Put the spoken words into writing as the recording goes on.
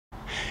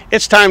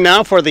It's time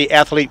now for the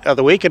Athlete of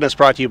the Week, and it's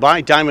brought to you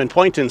by Diamond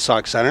Point in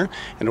Sauk Centre.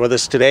 And with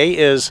us today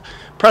is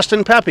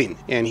Preston Pepping,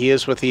 and he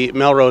is with the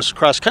Melrose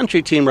Cross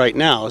Country team right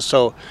now.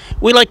 So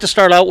we'd like to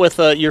start out with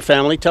your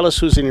family. Tell us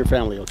who's in your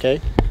family,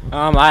 okay?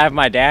 I have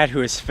my dad,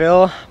 who is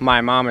Phil.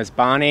 My mom is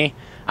Bonnie.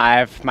 I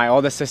have my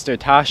oldest sister,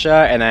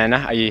 Tasha, and then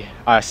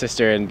a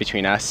sister in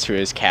between us, who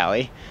is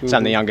Callie. So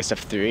I'm the youngest of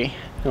three.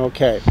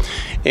 Okay.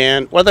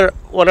 And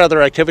what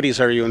other activities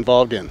are you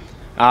involved in?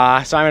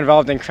 So I'm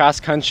involved in cross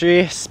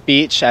country,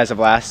 speech as of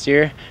last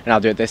year, and I'll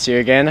do it this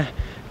year again,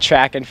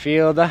 track and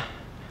field,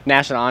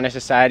 National Honor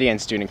Society, and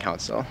student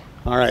council.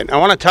 All right. I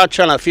want to touch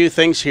on a few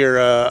things here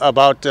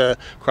about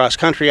cross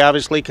country,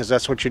 obviously, because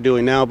that's what you're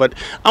doing now. But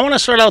I want to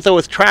start out, though,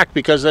 with track,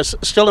 because that's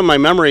still in my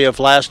memory of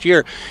last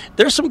year.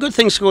 There's some good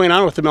things going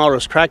on with the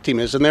Melrose track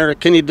team, isn't there?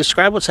 Can you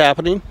describe what's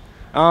happening?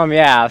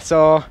 Yeah.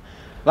 So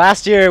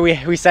last year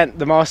we sent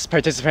the most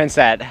participants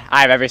that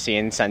I've ever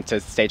seen sent to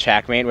state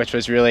track meet, which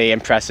was really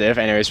impressive,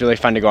 and it was really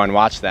fun to go and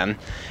watch them.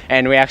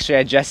 And we actually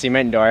had Jesse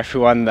Mittendorf, who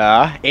won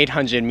the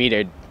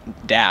 800-meter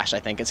dash, I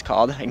think it's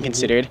called, and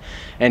considered,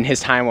 and his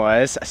time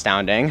was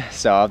astounding.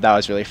 So that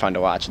was really fun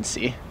to watch and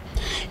see.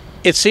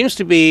 It seems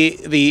to be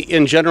the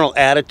in general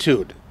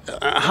attitude.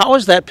 How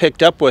is that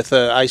picked up with?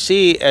 I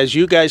see as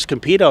you guys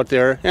compete out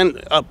there,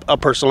 and a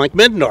person like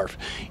Middendorf,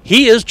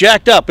 he is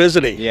jacked up,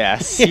 isn't he?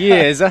 Yes, he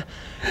is.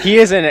 He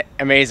is an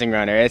amazing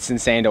runner. It's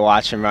insane to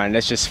watch him run.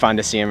 It's just fun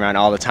to see him run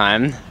all the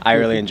time. I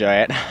really enjoy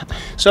it.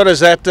 So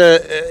does that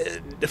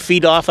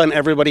feed off on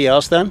everybody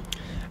else then?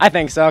 I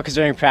think so, because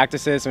during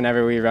practices,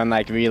 whenever we run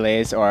like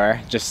relays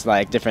or just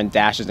like different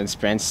dashes and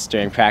sprints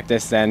during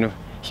practice, then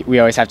we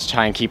always have to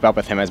try and keep up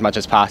with him as much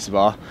as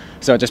possible.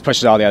 So it just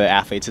pushes all the other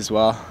athletes as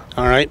well.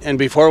 All right, and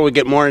before we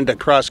get more into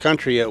cross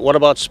country, what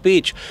about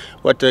speech?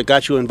 What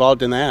got you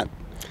involved in that?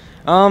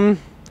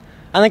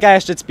 I think I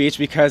did speech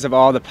because of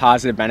all the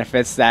positive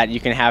benefits that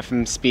you can have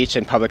from speech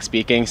and public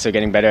speaking, so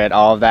getting better at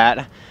all of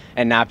that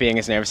and not being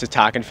as nervous to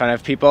talk in front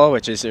of people,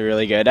 which is a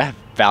really good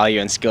value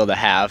and skill to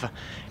have.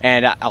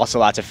 And also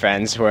lots of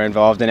friends who are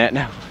involved in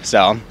it.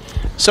 So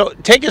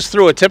take us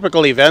through a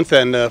typical event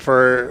then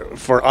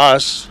for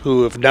us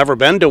who have never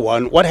been to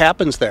one. What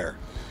happens there?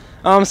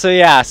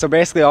 So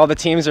basically all the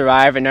teams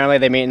arrive, and normally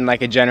they meet in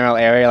like a general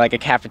area, like a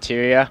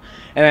cafeteria,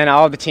 and then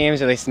all the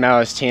teams, at least the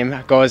Melrose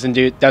team, goes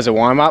and does a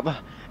warm-up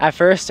at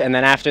first, and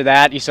then after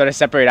that you sort of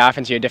separate off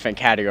into your different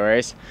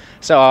categories.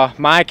 So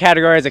my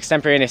category is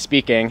extemporaneous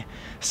speaking,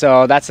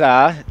 so that's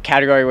a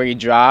category where you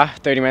draw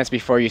 30 minutes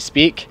before you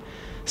speak.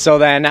 So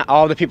then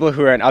all the people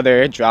who are in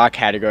other draw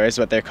categories,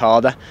 what they're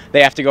called,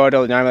 they have to go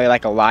to normally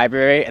like a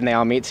library, and they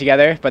all meet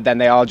together, but then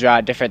they all draw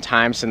at different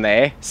times and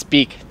they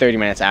speak 30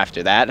 minutes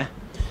after that.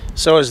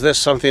 So is this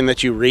something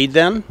that you read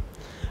then?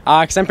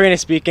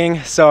 Extemporaneous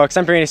speaking. So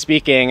extemporaneous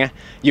speaking,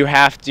 you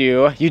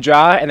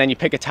draw and then you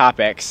pick a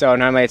topic. So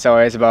normally it's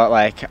always about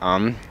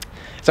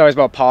it's always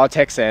about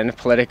politics and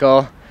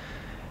political,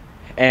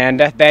 and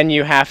then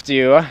you have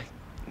to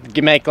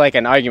make like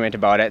an argument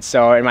about it.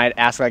 So it might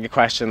ask like a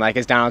question like,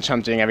 is Donald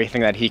Trump doing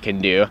everything that he can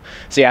do?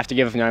 So you have to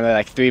give normally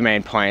like 3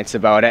 main points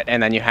about it,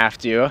 and then you have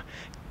to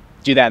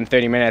do that in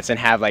 30 minutes and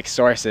have like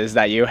sources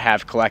that you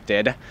have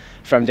collected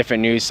from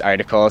different news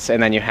articles,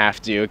 and then you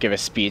have to give a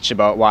speech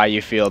about why you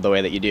feel the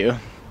way that you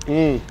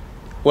do.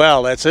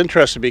 Well, that's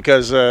interesting,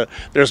 because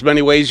there's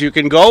many ways you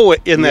can go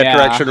in that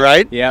direction,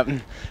 right? Yep.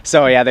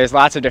 So yeah, there's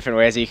lots of different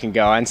ways that you can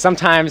go, and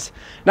sometimes,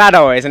 not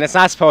always, and it's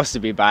not supposed to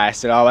be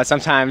biased at all, but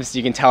sometimes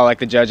you can tell like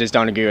the judges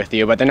don't agree with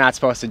you, but they're not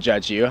supposed to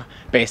judge you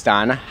based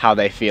on how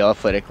they feel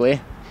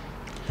politically.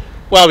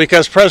 Well,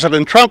 because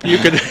President Trump, you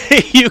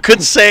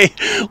could say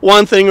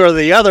one thing or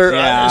the other.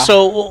 Yeah.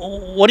 So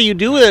what do you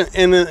do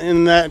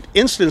in that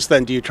instance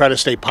then? Do you try to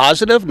stay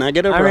positive,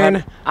 negative?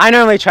 I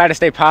normally try to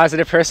stay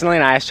positive personally,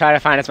 and I just try to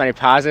find as many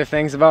positive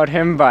things about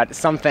him, but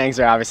some things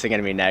are obviously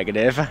going to be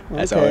negative,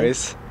 as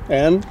always.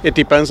 And it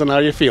depends on how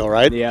you feel,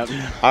 right? Yep.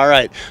 All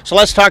right. So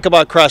let's talk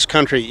about cross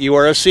country. You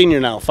are a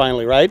senior now,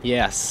 finally, right?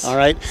 Yes. All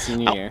right.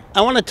 Senior year.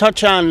 I want to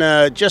touch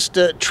on just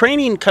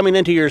training coming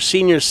into your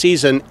senior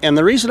season. And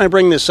the reason I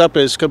bring this up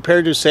is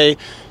compared to, say,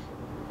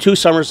 2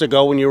 summers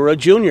ago when you were a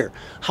junior.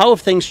 How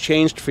have things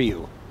changed for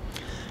you?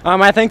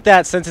 I think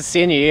that since it's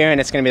senior year and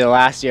it's going to be the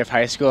last year of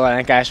high school, I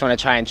think I just want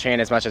to try and train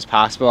as much as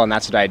possible, and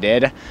that's what I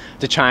did,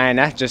 to try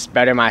and just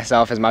better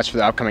myself as much for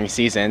the upcoming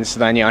season, so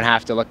then you don't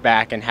have to look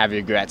back and have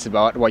regrets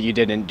about what you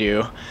didn't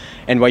do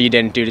and what you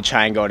didn't do to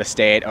try and go to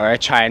state or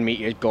try and meet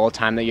your goal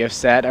time that you have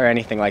set or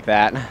anything like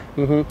that.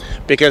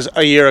 Because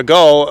a year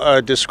ago,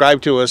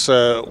 describe to us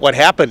what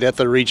happened at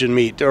the region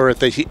meet or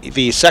at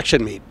the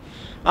section meet.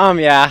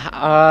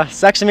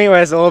 Section meet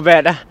was a little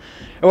bit...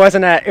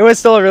 It was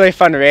still a really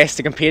fun race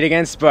to compete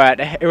against, but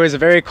it was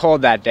very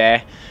cold that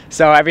day.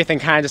 So everything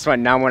kind of just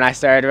went numb when I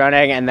started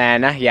running, and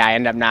then, I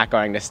ended up not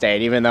going to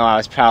state, even though I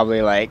was probably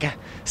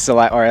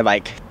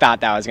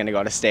thought that I was going to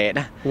go to state.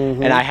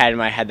 And I had in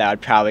my head that I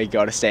would probably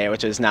go to state,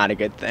 which is not a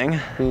good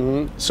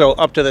thing. So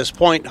up to this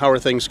point, how are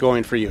things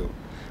going for you?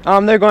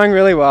 They're going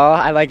really well.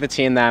 I like the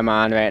team that I'm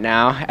on right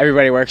now.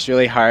 Everybody works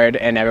really hard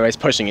and everybody's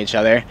pushing each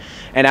other.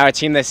 And our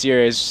team this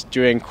year is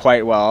doing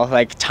quite well.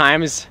 Like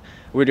times,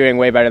 we're doing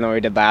way better than we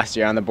did last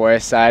year on the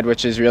boys' side,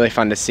 which is really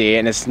fun to see.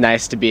 And it's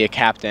nice to be a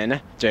captain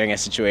during a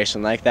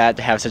situation like that,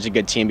 to have such a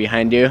good team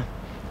behind you.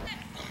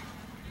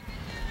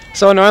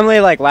 So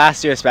normally, like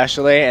last year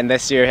especially, and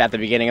this year at the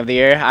beginning of the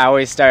year, I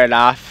always started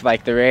off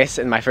like the race,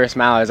 and my first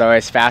mile was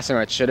always faster than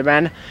what it should have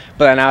been.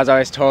 But then I was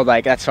always told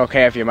like that's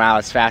okay if your mile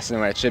is faster than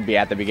what it should be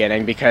at the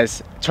beginning,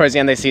 because towards the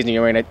end of the season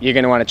you're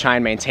gonna want to try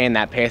and maintain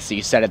that pace that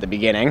you set at the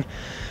beginning.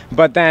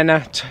 But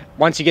then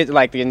once you get to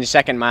like the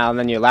second mile and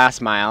then your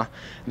last mile,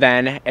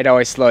 then it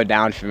always slowed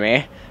down for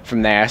me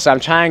from there. So I'm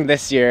trying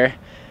this year,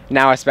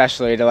 now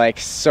especially, to like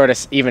sort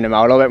of even them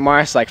out a little bit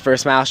more. So like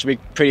first mile should be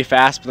pretty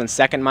fast, but then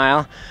second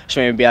mile should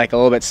maybe be like a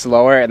little bit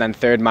slower, and then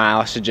third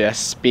mile should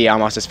just be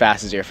almost as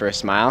fast as your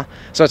first mile.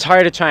 So it's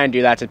hard to try and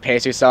do that, to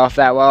pace yourself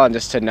that well, and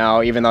just to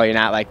know, even though you're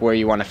not like where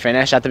you want to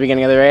finish at the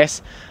beginning of the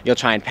race, you'll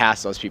try and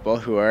pass those people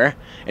who are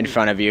in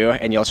front of you,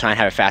 and you'll try and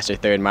have a faster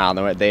third mile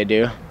than what they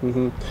do.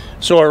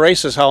 So a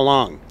race is how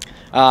long?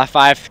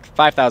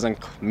 5,000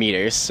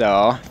 meters,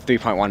 so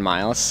 3.1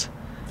 miles.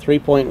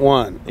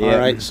 3.1. Yeah. All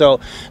right. So,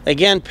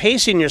 again,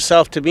 pacing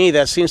yourself, to me,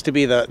 that seems to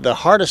be the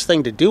hardest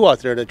thing to do out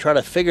there, to try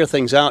to figure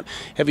things out.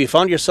 Have you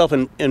found yourself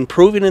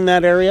improving in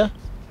that area?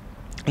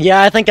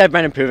 Yeah, I think I've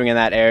been improving in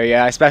that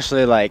area,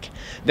 especially like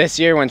this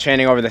year when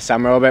training over the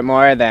summer a little bit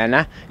more.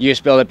 Then you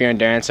just build up your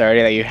endurance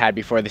already that you had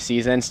before the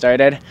season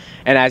started.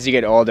 And as you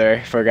get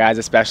older, for guys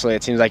especially,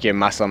 it seems like your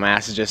muscle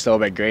mass is just a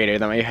little bit greater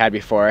than what you had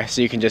before.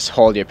 So you can just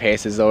hold your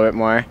paces a little bit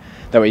more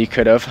than what you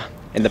could have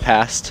in the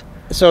past.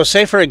 So,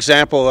 say, for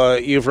example,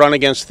 you've run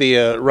against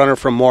the runner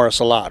from Morris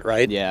a lot,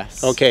 right?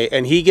 Yes. Okay,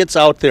 and he gets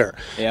out there.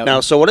 Yep. Now,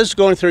 so what is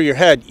going through your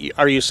head?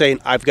 Are you saying,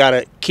 I've got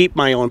to keep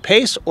my own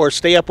pace or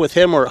stay up with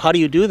him, or how do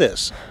you do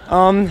this?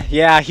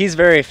 Yeah, he's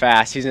very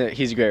fast. He's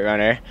a great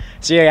runner.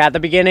 So, yeah, at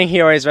the beginning,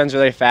 he always runs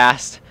really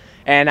fast.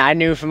 And I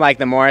knew from like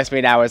the Morris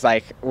meet, I was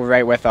like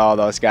right with all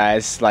those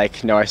guys,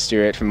 like Noah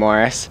Stewart from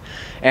Morris.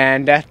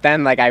 And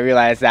then like I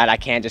realized that I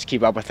can't just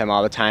keep up with him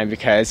all the time,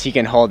 because he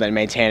can hold and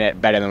maintain it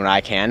better than what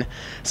I can.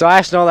 So I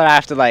just know that I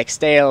have to like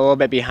stay a little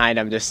bit behind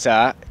him, just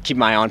to keep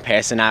my own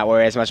pace and not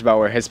worry as much about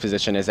where his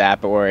position is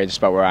at, but worry just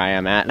about where I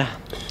am at.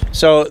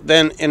 So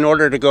then, in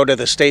order to go to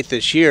the state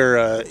this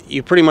year,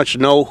 you pretty much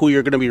know who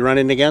you're going to be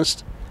running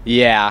against?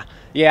 Yeah.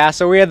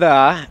 So we had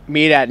the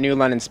meet at New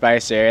London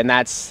Spicer, and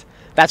that's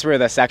where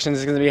the sections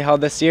is going to be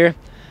held this year.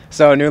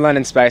 So New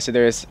London Spicer,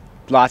 there's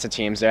lots of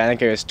teams there. I think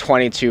there's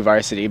 22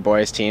 varsity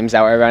boys teams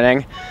that were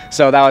running.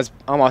 So that was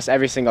almost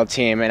every single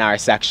team in our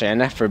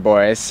section for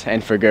boys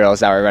and for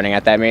girls that were running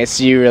at that meet.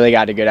 So you really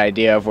got a good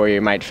idea of where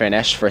you might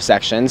finish for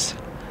sections.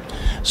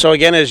 So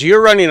again, as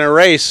you're running a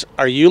race,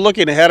 are you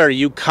looking ahead? Are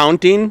you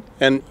counting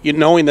and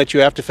knowing that you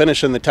have to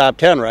finish in the top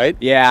 10, right?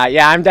 Yeah,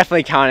 I'm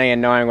definitely counting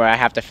and knowing where I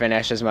have to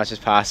finish as much as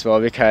possible,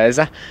 because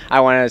I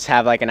want to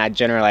have like a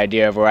general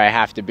idea of where I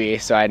have to be,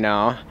 so I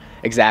know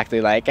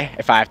exactly like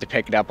if I have to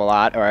pick it up a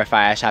lot or if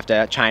I just have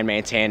to try and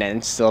maintain it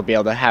and still be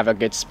able to have a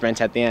good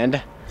sprint at the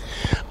end.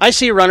 I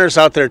see runners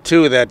out there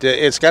too that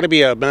it's got to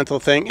be a mental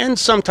thing, and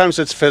sometimes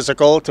it's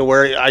physical, to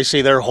where I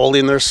see they're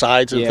holding their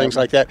sides and things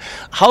like that.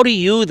 How do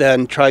you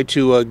then try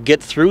to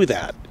get through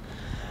that?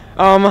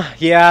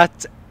 I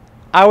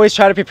always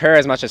try to prepare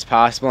as much as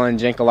possible and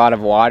drink a lot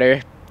of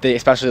water,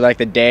 especially like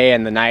the day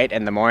and the night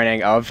and the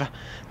morning of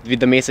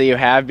the meets that you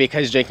have,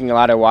 because drinking a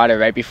lot of water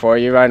right before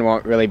you run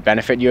won't really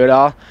benefit you at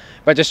all.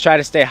 But just try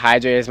to stay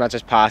hydrated as much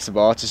as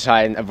possible to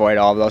try and avoid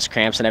all of those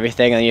cramps and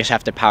everything, and you just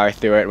have to power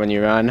through it when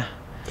you run.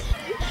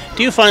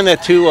 Do you find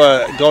that too,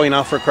 going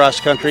out for cross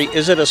country,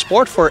 is it a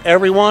sport for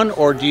everyone,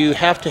 or do you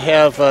have to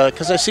have,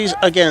 because I see,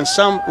 again,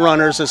 some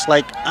runners, it's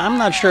like, I'm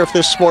not sure if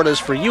this sport is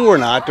for you or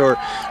not, or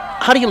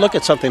how do you look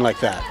at something like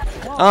that?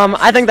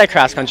 I think that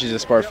cross country is a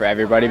sport for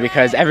everybody,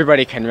 because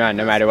everybody can run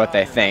no matter what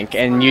they think,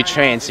 and you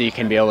train so you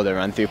can be able to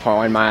run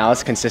 3.1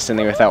 miles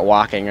consistently without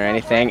walking or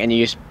anything, and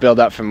you just build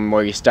up from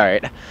where you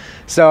start.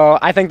 So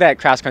I think that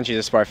cross country is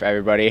a sport for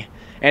everybody,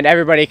 and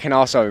everybody can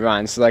also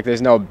run, so like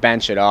there's no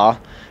bench at all.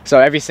 So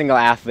every single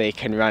athlete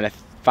can run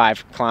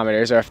 5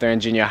 kilometers, or if they're in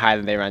junior high,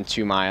 then they run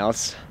 2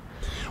 miles.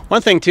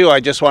 One thing too, I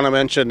just want to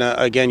mention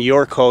again,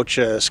 your coach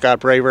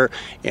Scott Braver,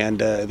 and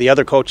the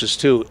other coaches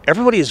too.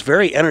 Everybody is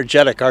very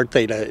energetic, aren't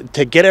they,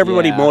 to get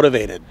everybody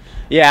motivated?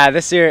 Yeah,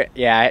 this year,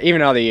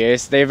 even all the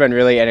years, they've been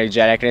really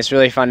energetic, and it's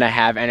really fun to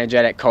have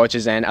energetic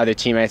coaches and other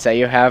teammates that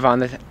you have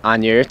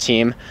on your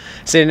team.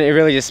 So it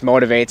really just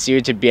motivates you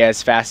to be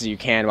as fast as you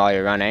can while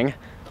you're running.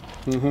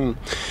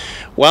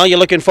 Well, you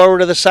looking forward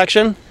to the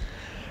section?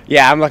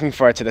 Yeah, I'm looking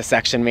forward to the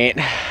section meet.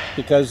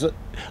 Because,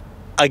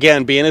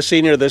 again, being a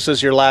senior, this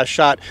is your last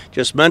shot.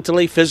 Just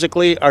mentally,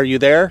 physically, are you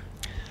there?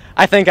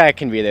 I think I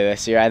can be there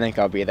this year. I think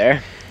I'll be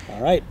there.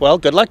 All right. Well,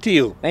 good luck to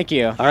you. Thank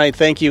you. All right.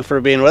 Thank you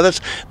for being with us.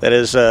 That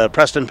is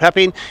Preston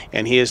Pepping,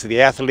 and he is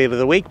the Athlete of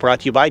the Week,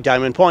 brought to you by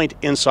Diamond Point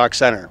in Sauk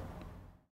Center.